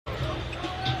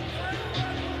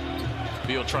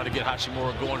Beal trying to get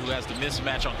Hachimura going, who has the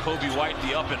mismatch on Kobe White.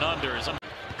 The up and under is.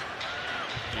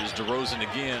 Here's DeRozan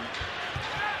again.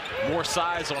 More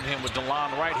size on him with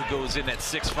DeLon Wright, who goes in at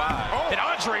 6'5". Oh. And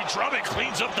Andre Drummond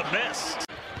cleans up the miss.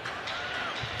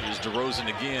 Here's DeRozan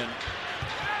again.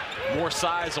 More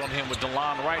size on him with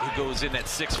DeLon Wright, who goes in at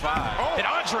 6'5". Oh. And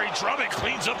Andre Drummond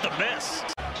cleans up the miss.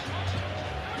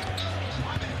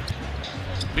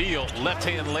 Beal,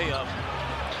 left-hand layup.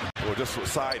 Well, just a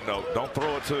side note, don't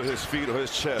throw it to his feet or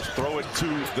his chest. Throw it to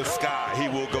the sky. He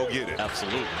will go get it.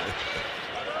 Absolutely.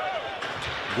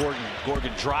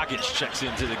 Gorgon Dragic checks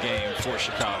into the game for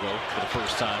Chicago for the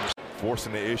first time.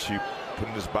 Forcing the issue,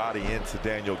 putting his body into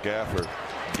Daniel Gafford,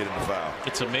 getting the foul.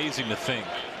 It's amazing to think.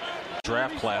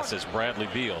 Draft class as Bradley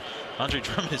Beal. Andre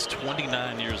Drummond is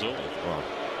 29 years old. Wow.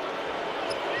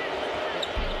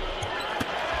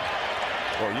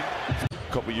 Well,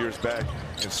 a couple years back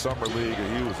in Summer League,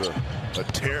 he was a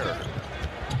terror.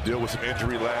 Dealt with some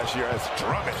injury last year as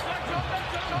Drummond.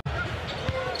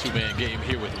 Two-man game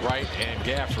here with Wright and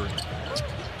Gafford.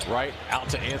 Wright out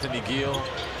to Anthony Gill.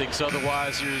 Thinks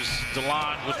otherwise. Here's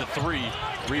DeLon with the three.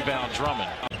 Rebound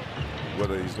Drummond.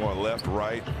 Whether he's going left,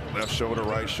 right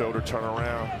shoulder, turn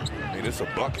around. I mean, it's a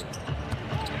bucket.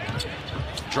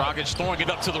 Dragic throwing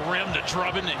it up to the rim to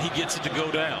Drummond, and he gets it to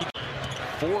go down.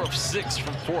 4 of 6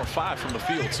 from 4 or 5 from the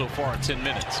field so far in 10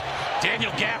 minutes.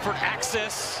 Daniel Gafford,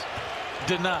 access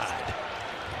denied.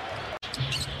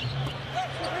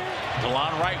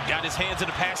 DeLon Wright got his hands in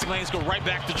the passing lanes, go right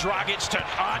back to Dragic, to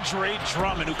Andre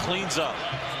Drummond, who cleans up.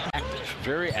 Active,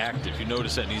 very active. You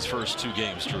notice that in these first 2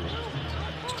 games, Drew.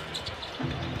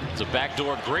 It's a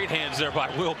backdoor, great hands there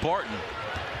by Will Barton,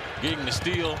 getting the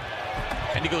steal,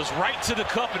 and he goes right to the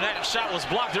cup, and that shot was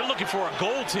blocked. They're looking for a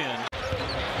goaltend.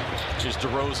 Here's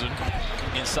DeRozan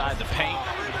inside the paint.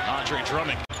 Andre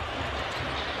Drummond.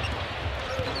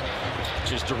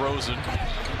 Here's DeRozan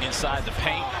inside the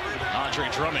paint. Andre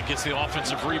Drummond gets the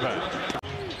offensive rebound.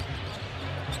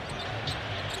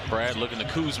 Brad looking to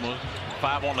Kuzma.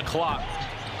 5 on the clock.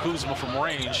 Kuzma from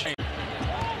range.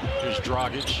 Here's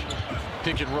Dragic.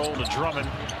 Pick and roll to Drummond.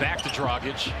 Back to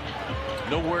Dragic.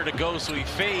 Nowhere to go, so he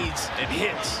fades and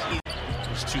hits.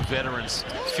 Those 2 veterans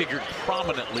figured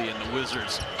prominently in the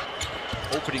Wizards'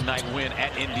 opening night win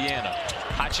at Indiana.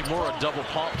 Hachimura double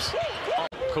pumps.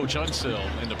 Coach Unseld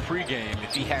in the pregame,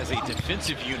 if he has a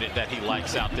defensive unit that he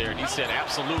likes out there, and he said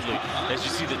absolutely, as you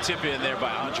see the tip in there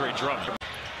by Andre Drummond.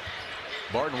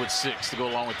 Barton with 6 to go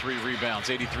along with 3 rebounds,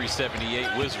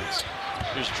 83-78 Wizards.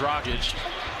 Here's Dragic.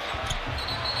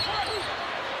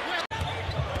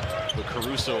 With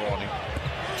Caruso on him.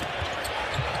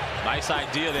 Nice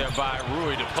idea there by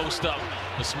Rui to post up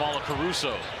the smaller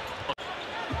Caruso.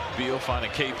 Beal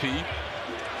finding KP.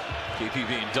 KP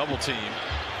being double teamed.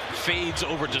 Fades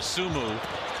over to Sumu.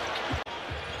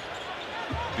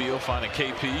 Beal finding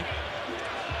KP.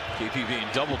 KP being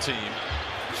double teamed.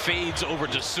 Fades over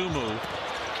to Sumu.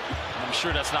 I'm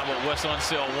sure that's not what Wes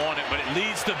Unseld wanted, but it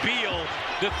leads to Beal.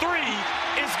 The 3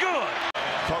 is good.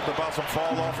 Talked about some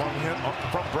fall off on him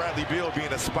from Bradley Beal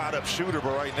being a spot-up shooter,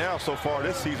 but right now, so far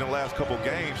this season, last couple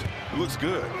games, it looks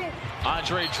good.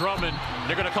 Andre Drummond,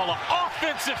 they're going to call an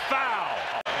offensive foul.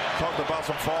 Talked about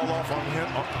some fall off on him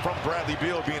from Bradley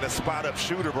Beal being a spot-up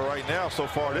shooter, but right now, so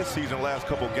far this season, last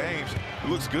couple games, it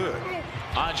looks good.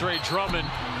 Andre Drummond,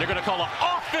 they're going to call an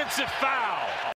offensive foul.